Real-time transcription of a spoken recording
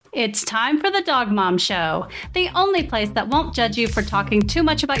It's time for the Dog Mom Show, the only place that won't judge you for talking too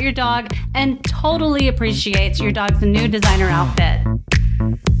much about your dog and totally appreciates your dog's new designer outfit.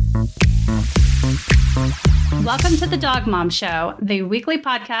 Welcome to the Dog Mom Show, the weekly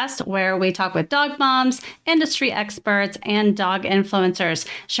podcast where we talk with dog moms, industry experts, and dog influencers,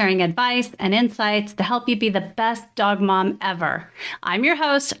 sharing advice and insights to help you be the best dog mom ever. I'm your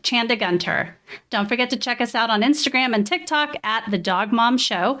host, Chanda Gunter. Don't forget to check us out on Instagram and TikTok at The Dog Mom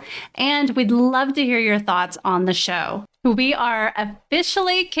Show, and we'd love to hear your thoughts on the show. We are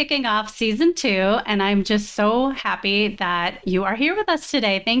officially kicking off season 2, and I'm just so happy that you are here with us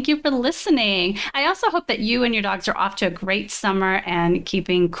today. Thank you for listening. I also hope that you and your dogs are off to a great summer and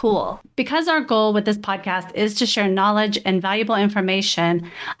keeping cool. Because our goal with this podcast is to share knowledge and valuable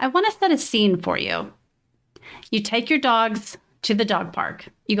information, I want to set a scene for you. You take your dogs to the dog park.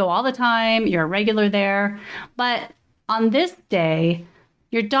 You go all the time, you're a regular there, but on this day,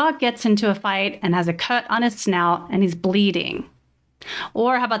 your dog gets into a fight and has a cut on his snout and he's bleeding.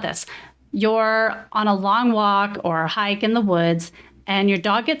 Or how about this? You're on a long walk or a hike in the woods and your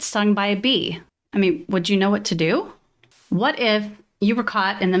dog gets stung by a bee. I mean, would you know what to do? What if you were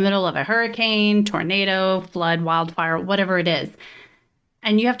caught in the middle of a hurricane, tornado, flood, wildfire, whatever it is,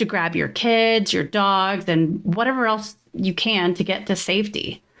 and you have to grab your kids, your dogs, and whatever else you can to get to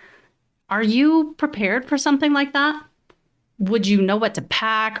safety? Are you prepared for something like that? Would you know what to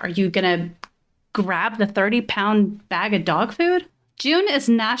pack? Are you going to grab the 30-pound bag of dog food? June is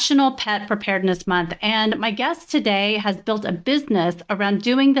National Pet Preparedness Month, and my guest today has built a business around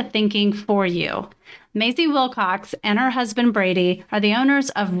doing the thinking for you. Maise Wilcox and her husband Brady are the owners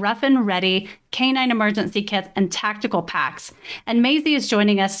of Ruff and Ready canine emergency kits and tactical packs. And Maise is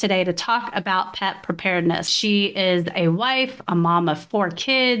joining us today to talk about pet preparedness. She is a wife, a mom of 4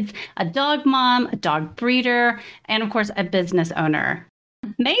 kids, a dog mom, a dog breeder, and of course, a business owner.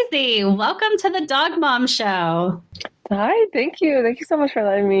 Maise, welcome to the Dog Mom Show. Hi, thank you. Thank you so much for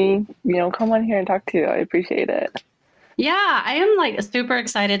letting me, come on here and talk to you. I appreciate it. Yeah, I am super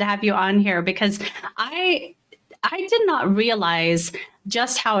excited to have you on here because I did not realize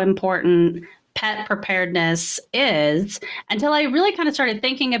just how important pet preparedness is until I really kind of started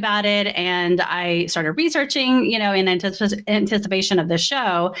thinking about it, and I started researching, in anticipation of the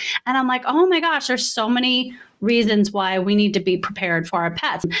show. And I'm like, oh my gosh, there's so many reasons why we need to be prepared for our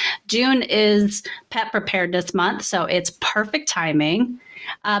pets. June is Pet Preparedness Month, so it's perfect timing.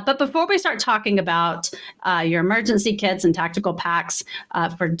 But before we start talking about your emergency kits and tactical packs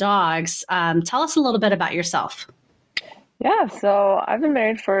for dogs, tell us a little bit about yourself. Yeah, so I've been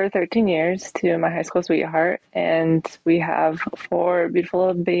married for 13 years to my high school sweetheart, and we have 4 beautiful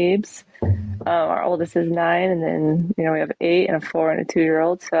little babes. Our oldest is 9, and then, we have 8 and a 4 and a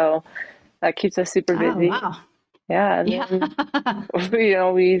 2-year-old. So that keeps us super busy. Oh, wow. Yeah. And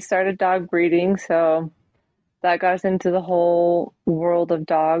then, we started dog breeding. So that got us into the whole world of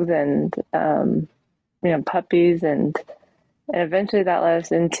dogs and, puppies. And eventually that led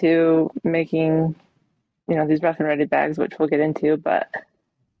us into making, these Ruff and Ready bags, which we'll get into. But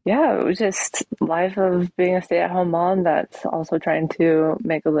yeah, it was just life of being a stay-at-home mom that's also trying to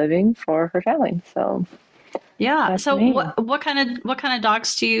make a living for her family. So yeah. So what kind of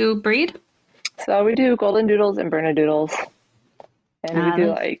dogs do you breed? So we do golden doodles and bernedoodles, and we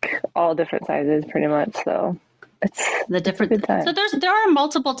do all different sizes pretty much. So it's the different. So there are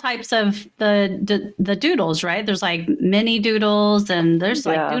multiple types of the doodles, right? There's mini doodles, and there's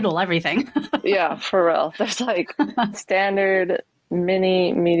doodle everything. Yeah, for real. There's standard,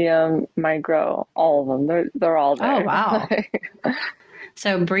 mini, medium, micro, all of them. They're all there. Oh wow.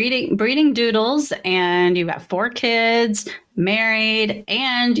 So breeding doodles, and you've got 4 kids, married,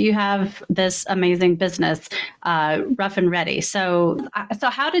 and you have this amazing business, Ruff and Ready. So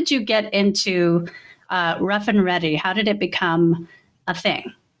how did you get into Ruff and Ready? How did it become a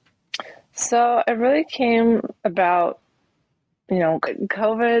thing? So it really came about,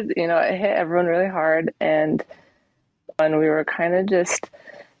 COVID, it hit everyone really hard. And when we were kind of just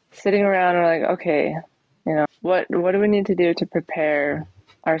sitting around and we're like, okay, what do we need to do to prepare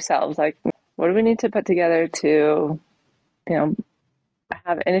ourselves? What do we need to put together to,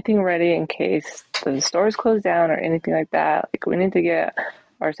 have anything ready in case the stores close down or anything like that? We need to get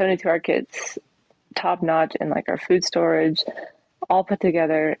our 72-hour kits top notch and our food storage all put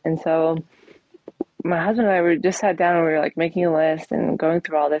together. And so my husband and I just sat down and we were making a list and going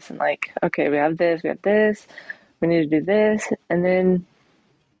through all this and okay, we have this, we need to do this. And then,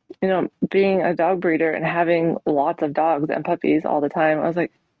 being a dog breeder and having lots of dogs and puppies all the time, I was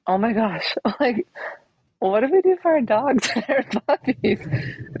like, oh my gosh, what do we do for our dogs and our puppies?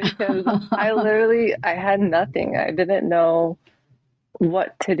 Because I had nothing. I didn't know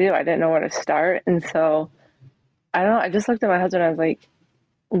what to do. I didn't know where to start. And so I don't know, I just looked at my husband and I was like,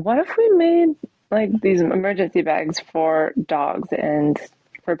 what if we made like these emergency bags for dogs and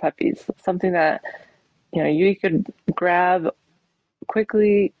for puppies? Something that, you could grab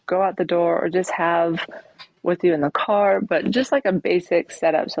quickly, go out the door, or just have with you in the car, but just like a basic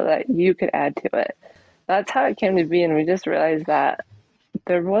setup so that you could add to it. That's how it came to be. And we just realized that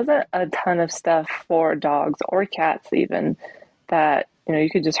there wasn't a ton of stuff for dogs or cats even that, you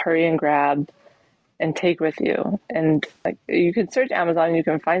could just hurry and grab and take with you. And like you could search Amazon, you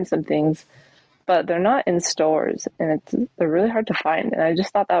can find some things, but they're not in stores and they're really hard to find. And I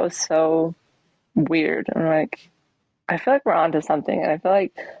just thought that was so weird. And like, I feel like we're onto something, and I feel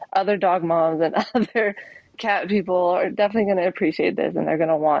like other dog moms and other cat people are definitely going to appreciate this, and they're going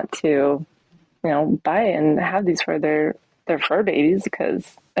to want to, buy and have these for their fur babies because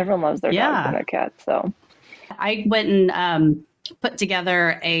everyone loves their dogs and their cats. So I went and put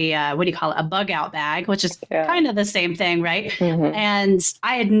together a what do you call it? A bug out bag, which is kind of the same thing, right? Mm-hmm. And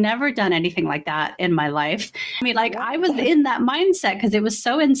I had never done anything like that in my life. I mean, like I was in that mindset because it was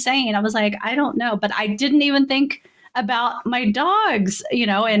so insane. I was like, I don't know, but I didn't even think about my dogs,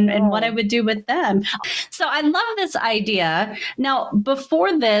 and what I would do with them. So I love this idea. Now,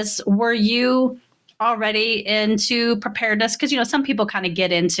 before this, were you already into preparedness? Because, some people kind of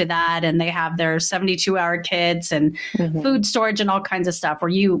get into that and they have their 72-hour kits and food storage and all kinds of stuff. Were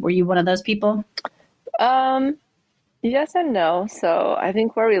you one of those people? Yes and no. So I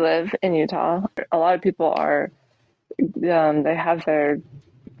think where we live in Utah, a lot of people are, they have a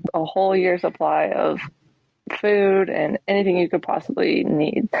whole year supply of food and anything you could possibly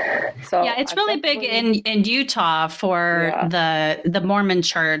need. So yeah, it's really big in Utah for the Mormon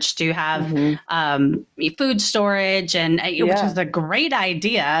church to have food storage and which is a great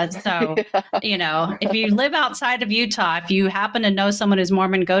idea. So if you live outside of Utah, if you happen to know someone who's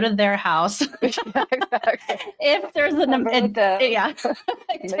Mormon, go to their house. Exactly. If there's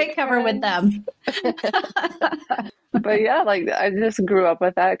take cover with them. But yeah, like I just grew up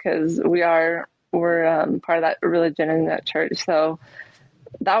with that because we're part of that religion in that church. So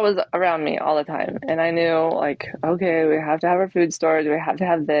that was around me all the time. And I knew like, okay, we have to have our food storage. We have to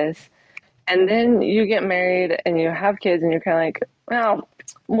have this. And then you get married and you have kids and you're kind of like, well,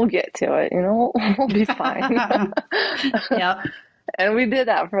 we'll get to it. We'll be fine. Yep. And we did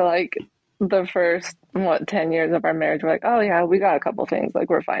that for like the first, 10 years of our marriage. We're like, oh yeah, we got a couple things. Like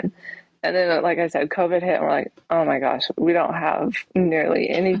we're fine. And then, like I said, COVID hit, and we're like, oh my gosh, we don't have nearly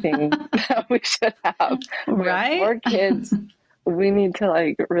anything that we should have. Right? We have 4 kids. We need to,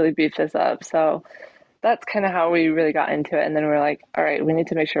 like, really beef this up. So that's kind of how we really got into it. And then we're like, all right, we need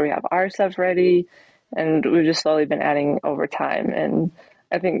to make sure we have our stuff ready. And we've just slowly been adding over time. And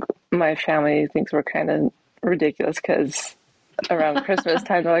I think my family thinks we're kind of ridiculous because around Christmas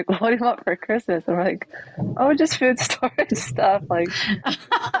time, they're like, what do you want for Christmas? And we're like, oh, just food storage stuff like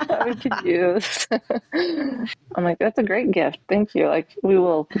that we could use. I'm like, that's a great gift. Thank you. Like, we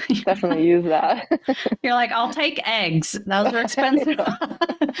will definitely use that. You're like, I'll take eggs. Those are expensive.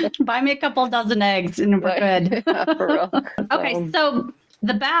 Buy me a couple dozen eggs and we're good. Yeah, for real. Okay, so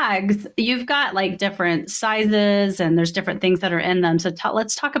the bags, you've got like different sizes and there's different things that are in them. So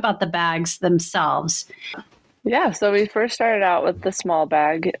let's talk about the bags themselves. Yeah, so we first started out with the small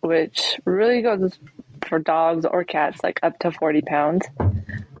bag, which really goes for dogs or cats, like up to 40 pounds.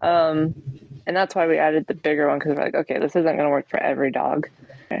 And that's why we added the bigger one, because we're like, okay, this isn't going to work for every dog.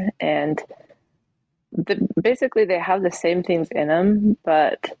 And basically they have the same things in them,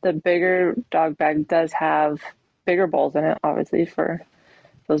 but the bigger dog bag does have bigger bowls in it, obviously, for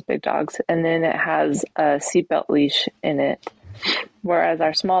those big dogs. And then it has a seatbelt leash in it. Whereas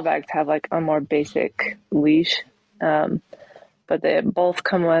our small bags have like a more basic leash, but they both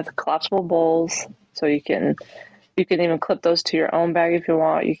come with collapsible bowls, so you can even clip those to your own bag if you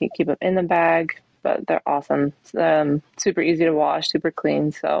want. You can keep them in the bag, but they're awesome. Super easy to wash, super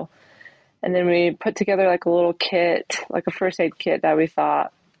clean. So, and then we put together like a little kit, like a first aid kit that we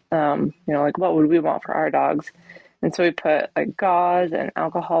thought, like what would we want for our dogs? And so we put like gauze and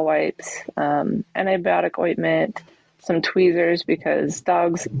alcohol wipes, antibiotic ointment, some tweezers, because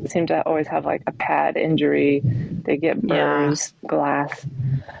dogs seem to always have like a pad injury. They get burrs, glass.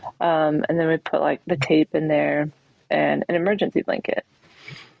 And then we put like the tape in there and an emergency blanket.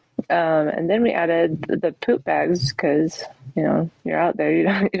 And then we added the poop bags because, you're out there. You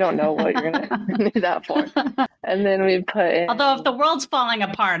don't know what you're going to need that for. And then we put in... Although if the world's falling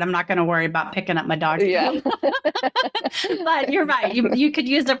apart, I'm not going to worry about picking up my dog's poop. But you're right. You could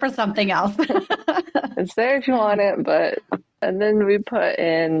use it for something else. It's there if you want it, and then we put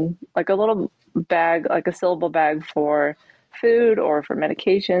in like a little bag, like a syllable bag for food or for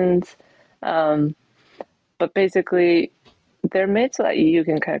medications. But basically, they're made so that you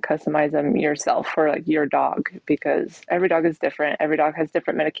can kind of customize them yourself for like your dog, because every dog is different. Every dog has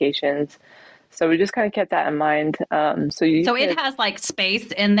different medications. So we just kind of kept that in mind. So it has like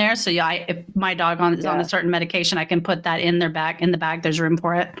space in there. So if my dog is on a certain medication, I can put that in their bag. In the bag, there's room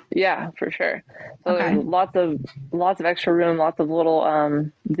for it. Yeah, for sure. So there's lots of extra room, lots of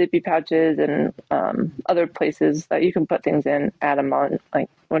little zippy pouches and other places that you can put things in, add them on, like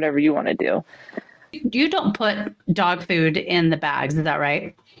whatever you want to do. You don't put dog food in the bags, is that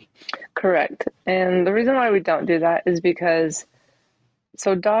right? Correct. And the reason why we don't do that is because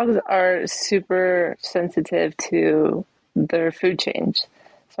dogs are super sensitive to their food change.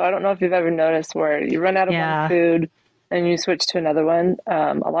 So I don't know if you've ever noticed where you run out of one food and you switch to another one.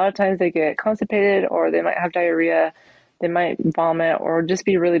 A lot of times they get constipated, or they might have diarrhea, they might vomit, or just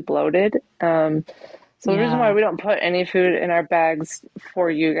be really bloated. The reason why we don't put any food in our bags for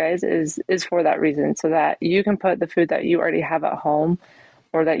you guys is for that reason, so that you can put the food that you already have at home,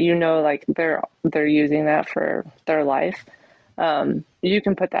 or that like they're using that for their life. You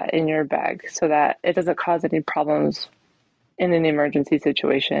can put that in your bag so that it doesn't cause any problems in an emergency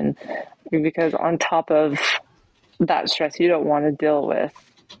situation, because on top of that stress, you don't want to deal with,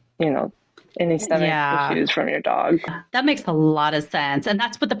 any stomach issues from your dog. That makes a lot of sense. And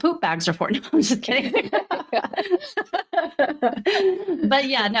that's what the poop bags are for. No, I'm just kidding. But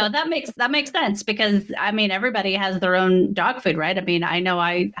yeah, no, that makes sense, because I mean, everybody has their own dog food, right? I mean, I know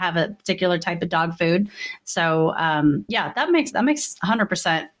I have a particular type of dog food. So that makes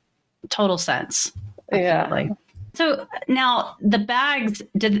 100% total sense. Absolutely. Yeah. So now the bags,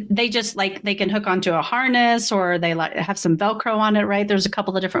 did they just they can hook onto a harness, or they have some Velcro on it, right? There's a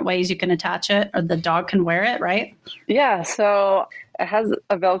couple of different ways you can attach it, or the dog can wear it, right? Yeah. So it has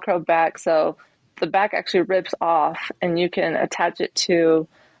a Velcro back. So the back actually rips off and you can attach it to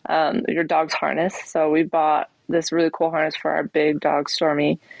your dog's harness. So we bought this really cool harness for our big dog,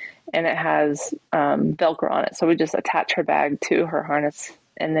 Stormy, and it has Velcro on it. So we just attach her bag to her harness,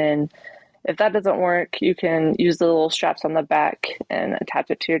 and then if that doesn't work, you can use the little straps on the back and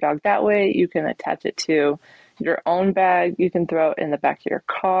attach it to your dog that way. You can attach it to your own bag. You can throw it in the back of your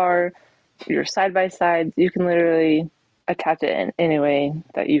car, your side-by-sides. You can literally attach it in any way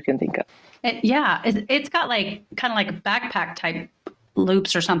that you can think of. It's got kind of like a backpack type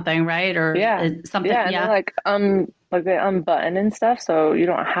loops or something, right? Or something. Yeah, and they unbutton and stuff, so you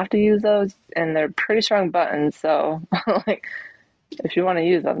don't have to use those. And they're pretty strong buttons, so if you want to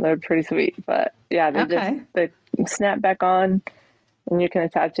use them, they're pretty sweet. But yeah, they snap back on, and you can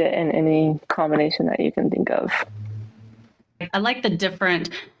attach it in any combination that you can think of. I like the different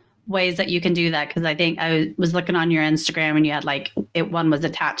ways that you can do that, because I think I was looking on your Instagram and you had one was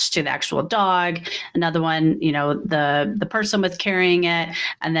attached to the actual dog, another one, the person was carrying it,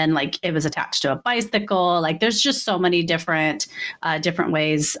 and then it was attached to a bicycle. There's just so many different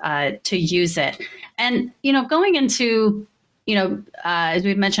ways to use it. And going into as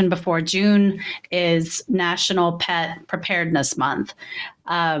we've mentioned before, June is National Pet Preparedness Month.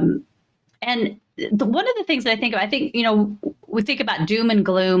 And one of the things that I think, we think about doom and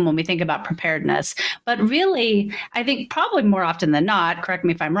gloom when we think about preparedness, but really, I think probably more often than not, correct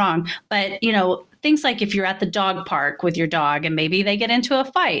me if I'm wrong, but, things like if you're at the dog park with your dog and maybe they get into a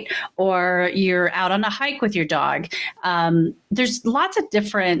fight, or you're out on a hike with your dog, there's lots of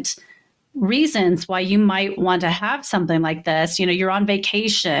different reasons why you might want to have something like this. You're on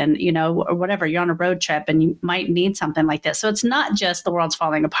vacation, or whatever, you're on a road trip and you might need something like this. So it's not just the world's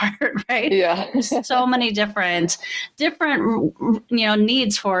falling apart, right? Yeah. So many different,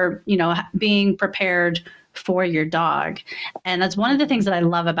 needs for, being prepared for your dog. And that's one of the things that I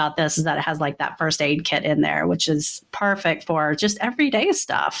love about this, is that it has that first aid kit in there, which is perfect for just everyday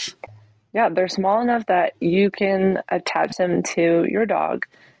stuff. Yeah. They're small enough that you can attach them to your dog.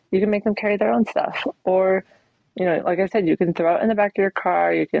 You can make them carry their own stuff, or, like I said, you can throw it in the back of your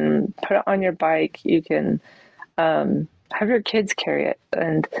car. You can put it on your bike. You can have your kids carry it.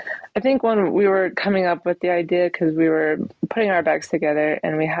 And I think when we were coming up with the idea, because we were putting our bags together,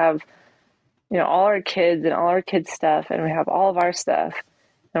 and we have, all our kids and all our kids' stuff, and we have all of our stuff.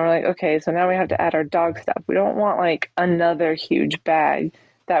 And we're like, okay, so now we have to add our dog stuff. We don't want another huge bag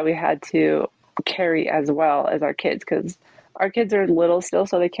that we had to carry as well as our kids, because our kids are little still,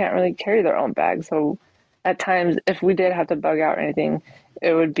 so they can't really carry their own bag. So at times, if we did have to bug out or anything,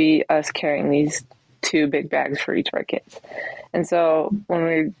 it would be us carrying these 2 big bags for each of our kids. And so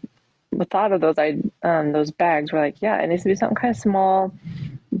when we thought of those bags, we're like, yeah, it needs to be something kind of small,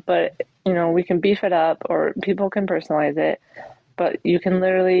 but we can beef it up, or people can personalize it. But you can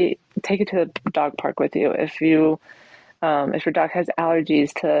literally take it to the dog park with you. If you if your dog has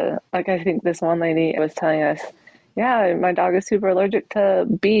allergies to, like, I think this one lady was telling us, yeah, my dog is super allergic to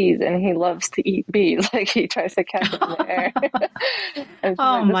bees and he loves to eat bees. Like he tries to catch them in the air. And she's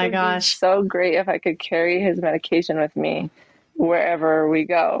Oh like, this my would be gosh. so great if I could carry his medication with me wherever we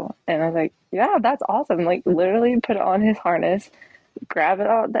go. And I was like, yeah, that's awesome. Like literally put it on his harness, grab it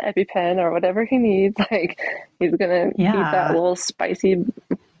out the EpiPen or whatever he needs. Like he's gonna eat that Yeah. little spicy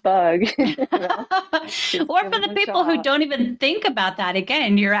bug. Or for the people who don't even think about that.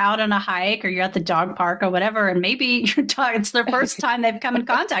 Again, you're out on a hike or you're at the dog park or whatever, and maybe your dog, it's their first time they've come in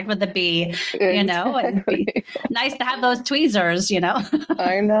contact with a bee, you know, and it'd be nice to have those tweezers, you know.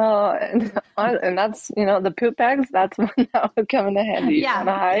 I know. And that's, the poop bags, that's when that would come in handy. You on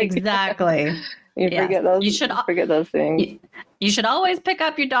a Yeah, hike, exactly. you Yes. forget those things. You should always pick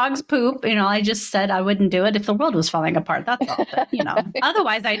up your dog's poop. You know, I just said I wouldn't do it if the world was falling apart. That's all. But,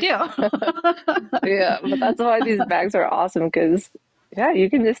 otherwise I do. Yeah, but that's why these bags are awesome because, yeah, you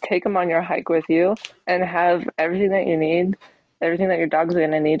can just take them on your hike with you and have everything that you need, everything that your dog's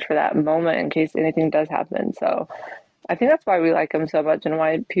going to need for that moment in case anything does happen. So I think that's why we like them so much and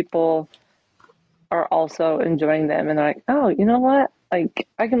why people are also enjoying them. And they're like, oh, you know what? Like,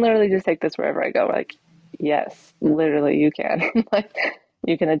 I can literally just take this wherever I go. Like, yes, literally you can. Like,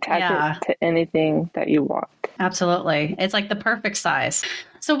 you can attach it to anything that you want. Absolutely. It's like the perfect size.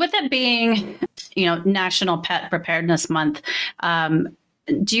 So with it being, National Pet Preparedness Month,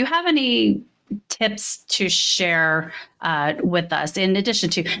 do you have any tips to share with us in addition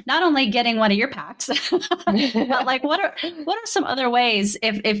to not only getting one of your packs, but like what are some other ways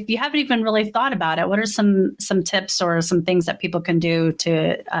if you haven't even really thought about it, what are some tips or some things that people can do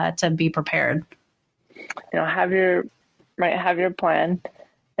to be prepared? Have your plan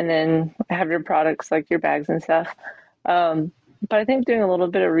and then have your products like your bags and stuff. But I think doing a little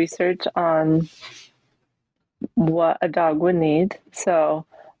bit of research on what a dog would need. So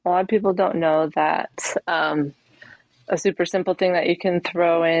a lot of people don't know that a super simple thing that you can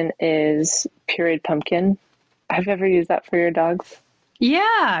throw in is pureed pumpkin. Have you ever used that for your dogs?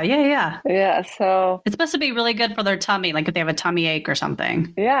 Yeah. Yeah, so it's supposed to be really good for their tummy, like if they have a tummy ache or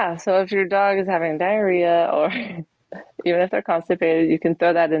something. Yeah, so if your dog is having diarrhea or even if they're constipated, you can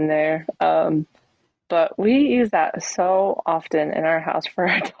throw that in there. But we use that so often in our house for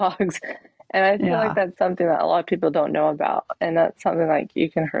our dogs. And I feel like that's something that a lot of people don't know about. And that's something like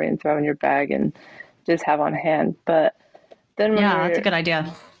you can hurry and throw in your bag and just have on hand. But then that's a good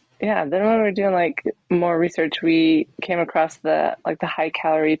idea. Yeah, then when we're doing like more research, we came across the high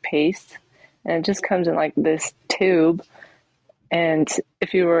calorie paste, and it just comes in like this tube. And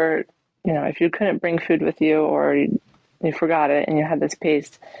if you were, if you couldn't bring food with you or you forgot it and you had this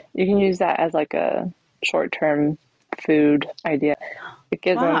paste, you can use that as like a short-term food idea. It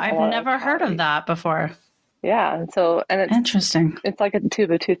gives them I've never heard of that before. Yeah, and it's interesting. It's like a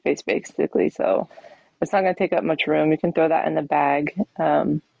tube of toothpaste basically, so it's not going to take up much room. You can throw that in the bag.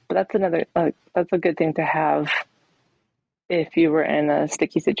 But that's a good thing to have if you were in a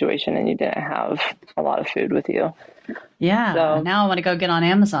sticky situation and you didn't have a lot of food with you. Yeah. So, now I want to go get on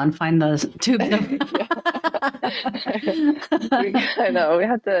Amazon, find those tubes. I know we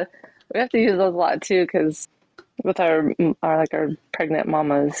have to use those a lot too, because with our pregnant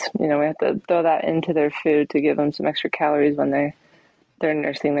mamas, we have to throw that into their food to give them some extra calories when they're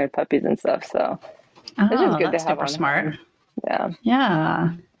nursing their puppies and stuff. So it's just good to have super smart. Hand.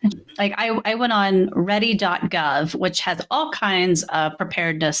 Yeah. Like I went on ready.gov, which has all kinds of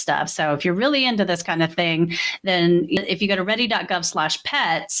preparedness stuff. So if you're really into this kind of thing, then if you go to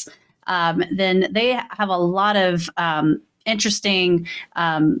ready.gov/pets, then they have a lot of interesting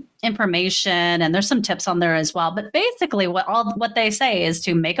information, and there's some tips on there as well. But basically what they say is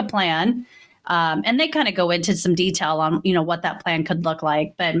to make a plan. And they kind of go into some detail on, what that plan could look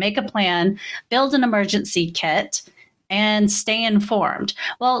like, but make a plan, build an emergency kit, and stay informed.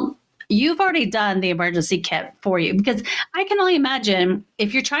 Well, you've already done the emergency kit for you, because I can only imagine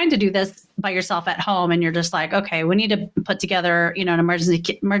if you're trying to do this by yourself at home and you're just like, okay, we need to put together, an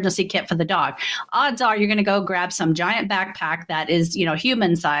emergency kit for the dog. Odds are you're going to go grab some giant backpack that is,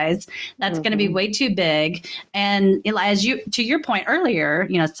 human size. That's going to be way too big. And to your point earlier,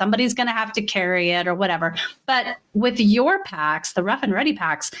 somebody's going to have to carry it or whatever. But with your packs, the Ruff and Ready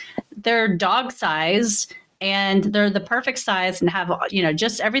packs, they're dog sized. And they're the perfect size and have,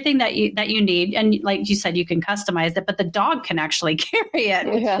 just everything that you need. And like you said, you can customize it, but the dog can actually carry it,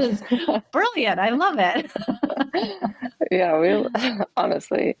 which is brilliant. I love it. Yeah, we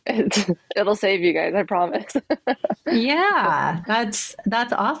honestly, it'll save you guys, I promise. Yeah, that's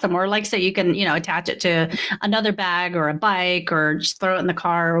awesome. Or like, say you can, attach it to another bag or a bike or just throw it in the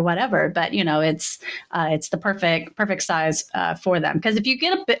car or whatever. But it's the perfect size for them. Because if you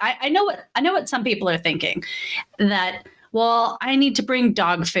get a bit, I know what some people are thinking, that, well, I need to bring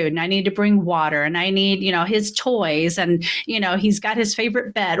dog food and I need to bring water and I need, his toys and, he's got his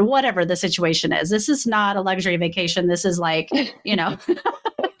favorite bed, whatever the situation is. This is not a luxury vacation. This is like, if,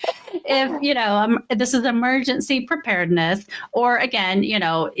 this is emergency preparedness, or again,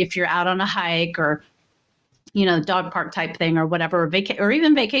 if you're out on a hike or, dog park type thing or whatever, or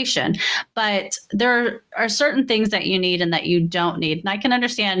even vacation. But there are certain things that you need and that you don't need. And I can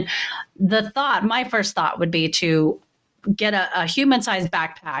understand my first thought would be to get a human-sized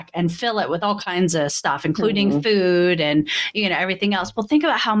backpack and fill it with all kinds of stuff, including food and everything else. Well, think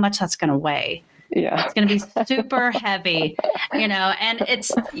about how much that's going to weigh. Yeah, it's going to be super heavy, and it's,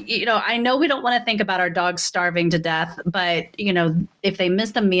 I know we don't want to think about our dogs starving to death, but if they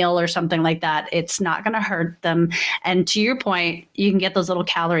missed a meal or something like that, it's not going to hurt them. And to your point, you can get those little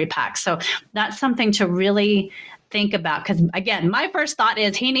calorie packs. So that's something to really think about, because again, my first thought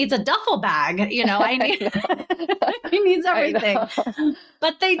is he needs a duffel bag. I need he needs everything,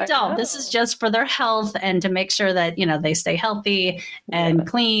 but they don't. This is just for their health and to make sure that they stay healthy and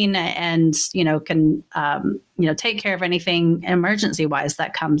clean and can take care of anything emergency wise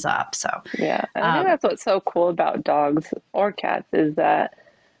that comes up. So yeah, and I think that's what's so cool about dogs or cats is that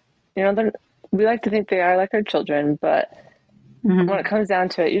we like to think they are like our children, but when it comes down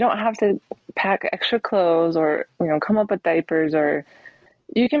to it, you don't have to pack extra clothes or, come up with diapers, or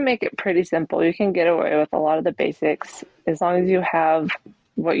you can make it pretty simple. You can get away with a lot of the basics as long as you have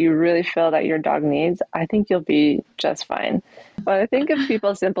what you really feel that your dog needs. I think you'll be just fine. But I think if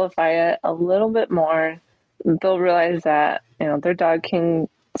people simplify it a little bit more, they'll realize that, their dog can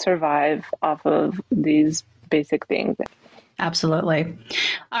survive off of these basic things. Absolutely.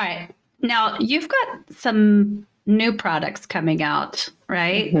 All right. Now, you've got some new products coming out,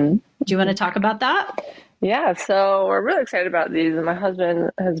 right? Do you want to talk about that? Yeah, so we're really excited about these. My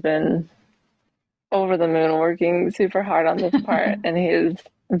husband has been over the moon working super hard on this part, and he is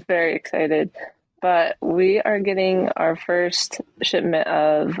very excited. But we are getting our first shipment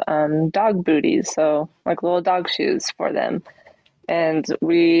of dog booties, so like little dog shoes for them. And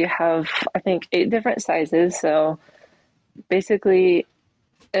we have, I think, 8 different sizes, so basically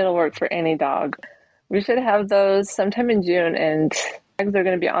it'll work for any dog. We should have those sometime in June, and they're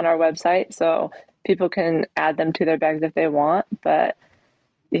going to be on our website, so people can add them to their bags if they want. But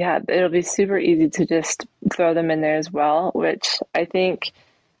yeah, it'll be super easy to just throw them in there as well, which I think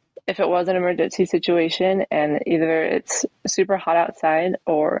if it was an emergency situation and either it's super hot outside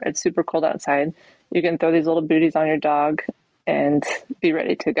or it's super cold outside, you can throw these little booties on your dog and be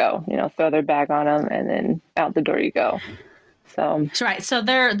ready to go. Throw their bag on them and then out the door you go. So that's right. So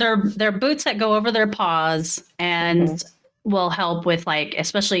they're boots that go over their paws and will help with, like,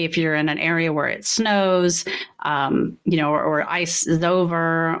 especially if you're in an area where it snows, or ice is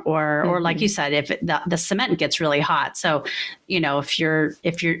over, or like you said, if the cement gets really hot. So, if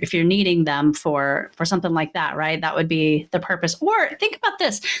you're needing them for something like that, right? That would be the purpose. Or think about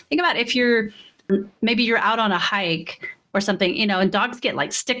this. Think about if maybe you're out on a hike or something, and dogs get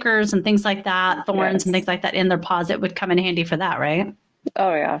like stickers and things like that, thorns and things like that in their paws. It would come in handy for that, right?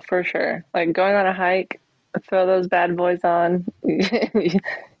 Oh yeah, for sure. Like going on a hike, throw those bad boys on,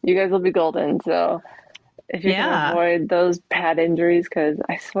 you guys will be golden. So if you can avoid those pad injuries, because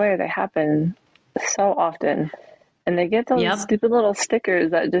I swear they happen so often, and they get those stupid little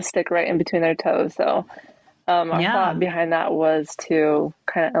stickers that just stick right in between their toes. So our thought behind that was to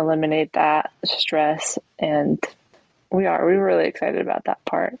kind of eliminate that stress, and we're really excited about that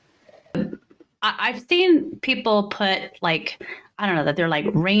part. I've seen people put, like, I don't know, that they're like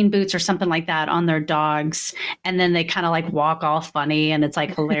rain boots or something like that on their dogs, and then they kind of like walk all funny and it's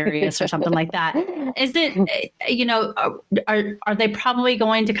like hilarious or something like that. Is it, are they probably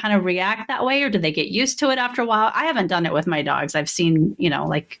going to kind of react that way, or do they get used to it after a while? I haven't done it with my dogs. I've seen,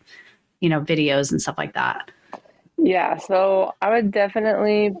 videos and stuff like that. Yeah, so I would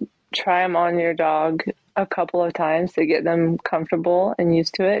definitely try them on your dog a couple of times to get them comfortable and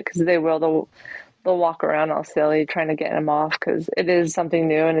used to it, because they'll walk around all silly trying to get them off, because it is something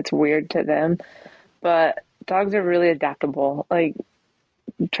new and it's weird to them. But dogs are really adaptable. Like,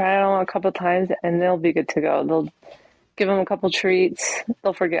 try it on a couple of times and they'll be good to go. They'll give them a couple treats,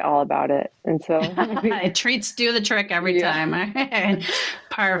 they'll forget all about it. And so treats do the trick every time.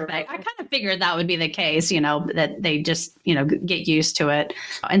 Perfect. I kind of figured that would be the case, that they just, get used to it.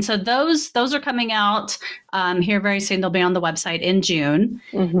 And so those are coming out here very soon. They'll be on the website in June.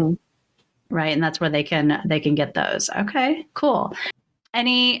 Mm-hmm. Right. And that's where they can get those. Okay, cool.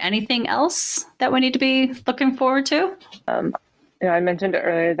 Anything else that we need to be looking forward to? I mentioned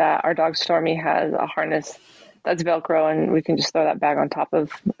earlier that our dog Stormy has a harness that's Velcro, and we can just throw that bag on top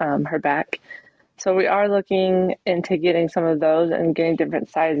of her back. So we are looking into getting some of those and getting different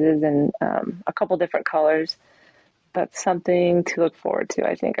sizes and a couple different colors. That's something to look forward to,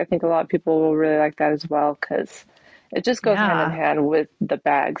 I think. I think a lot of people will really like that as well because it just goes hand in hand with the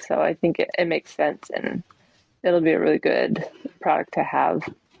bag. So I think it makes sense, and it'll be a really good product to have.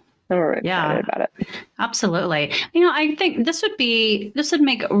 And we're really excited about it. Absolutely. I think this would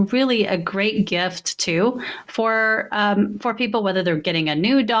make really a great gift too for people, whether they're getting a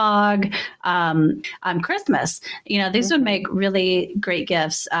new dog, on Christmas. These would make really great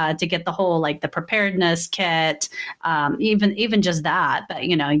gifts to get the whole, like the preparedness kit, even just that. But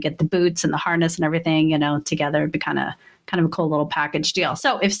you get the boots and the harness and everything, together. It'd be kind of a cool little package deal.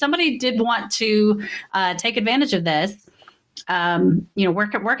 So if somebody did want to take advantage of this,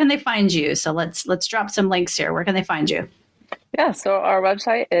 where can they find you? So let's drop some links here. Where can they find you? Yeah, so our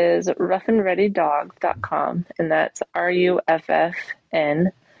website is ruffandreadydogs.com, and that's RUFFN.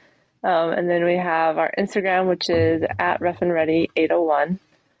 And then we have our Instagram, which is at ruffandready801.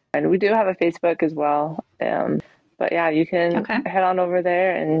 And we do have a Facebook as well. But yeah, you can head on over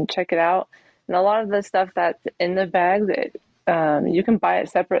there and check it out. And a lot of the stuff that's in the bags, you can buy it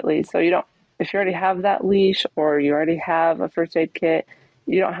separately. So if you already have that leash or you already have a first aid kit,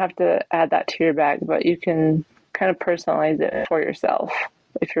 you don't have to add that to your bag, but you can kind of personalize it for yourself.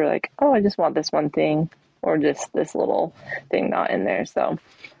 If you're like, oh, I just want this one thing or just this little thing not in there. So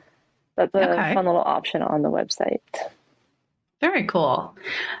that's a fun little option on the website. Very cool.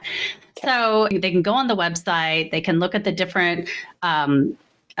 So they can go on the website, they can look at the different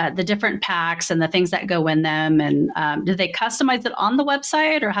packs and the things that go in them. And do they customize it on the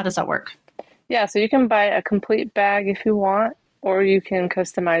website, or how does that work? Yeah, so you can buy a complete bag if you want, or you can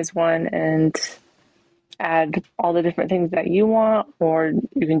customize one and add all the different things that you want, or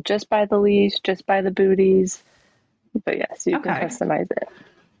you can just buy the leash, just buy the booties. But yes, you can customize it.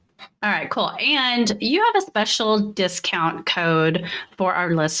 All right, cool. And you have a special discount code for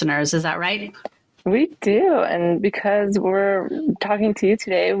our listeners. Is that right? We do. And because we're talking to you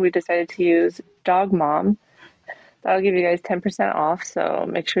today, we decided to use Dog Mom. That'll give you guys 10% off. So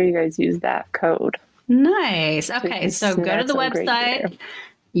make sure you guys use that code. Nice. Okay. So go to the website.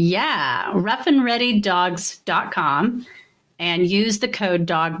 Yeah. ruffandreadydogs.com and use the code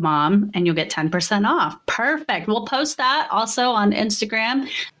DOGMOM and you'll get 10% off. Perfect. We'll post that also on Instagram.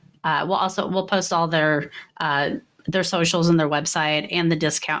 We'll post all their socials and their website and the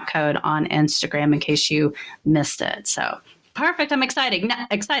discount code on Instagram in case you missed it. So perfect. I'm excited.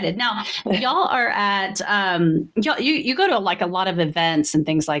 Now, y'all are at you go to like a lot of events and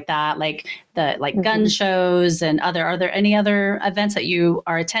things like that, like gun shows and are there any other events that you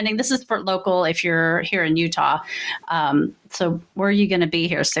are attending? This is for local if you're here in Utah. So where are you going to be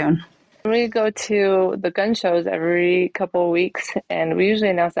here soon? We go to the gun shows every couple of weeks, and we usually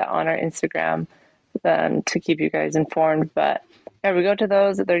announce that on our Instagram to keep you guys informed. But yeah, we go to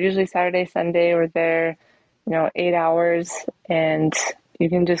those. They're usually Saturday, Sunday. We're there 8 hours, and you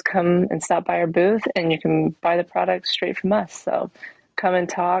can just come and stop by our booth and you can buy the product straight from us. So come and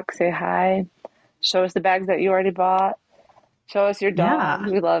talk, say hi, show us the bags that you already bought, show us your dog. Yeah.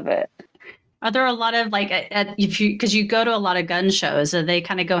 We love it. Are there a lot of because you go to a lot of gun shows, do they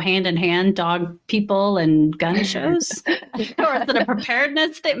kind of go hand in hand, dog people and gun shows? Or is it a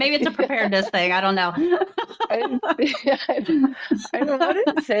preparedness thing? Maybe it's a preparedness thing. I don't know. I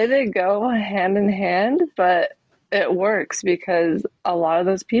wouldn't say they go hand in hand, but it works because a lot of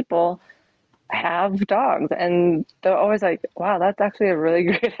those people have dogs and they're always like, wow, that's actually a really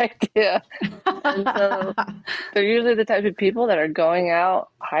great idea. And so they're usually the type of people that are going out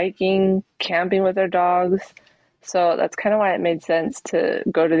hiking, camping with their dogs. So that's kind of why it made sense to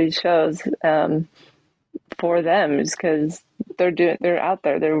go to these shows for them, is because they're out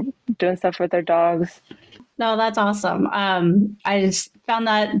there, they're doing stuff with their dogs. No, that's awesome. I just found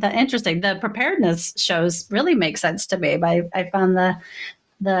that interesting. The preparedness shows really make sense to me. I found the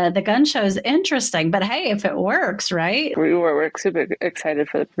gun show is interesting, but hey, if it works, right? We're super excited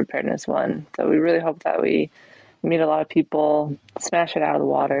for the preparedness one. So we really hope that we meet a lot of people, smash it out of the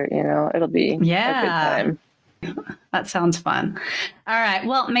water. It'll be a good time. That sounds fun. All right.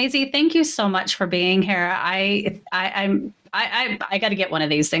 Well, Maise, thank you so much for being here. I got to get one of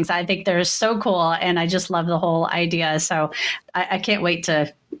these things. I think they're so cool, and I just love the whole idea. So I can't wait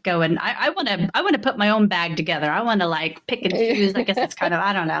to go, and I want to put my own bag together. I want to like pick and choose. I guess it's kind of,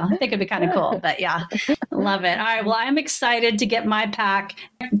 I don't know. I think it'd be kind of cool, but yeah, love it. All right. Well, I'm excited to get my pack.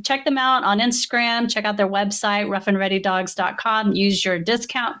 Check them out on Instagram. Check out their website, roughandreadydogs.com. Use your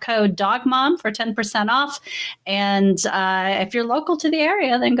discount code DOGMOM for 10% off. And if you're local to the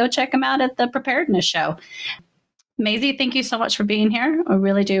area, then go check them out at the Preparedness Show. Maise, thank you so much for being here. I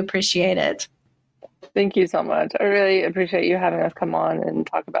really do appreciate it. Thank you so much. I really appreciate you having us come on and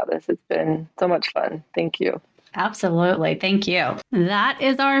talk about this. It's been so much fun. Thank you. Absolutely. Thank you. That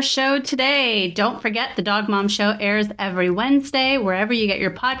is our show today. Don't forget, the Dog Mom Show airs every Wednesday, wherever you get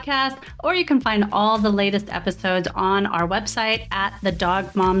your podcast, or you can find all the latest episodes on our website at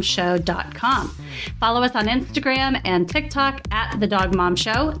thedogmomshow.com. Follow us on Instagram and TikTok at The Dog Mom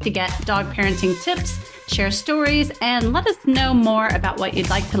Show to get dog parenting tips, share stories, and let us know more about what you'd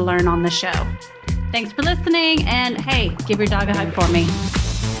like to learn on the show. Thanks for listening, and hey, give your dog a hug for me.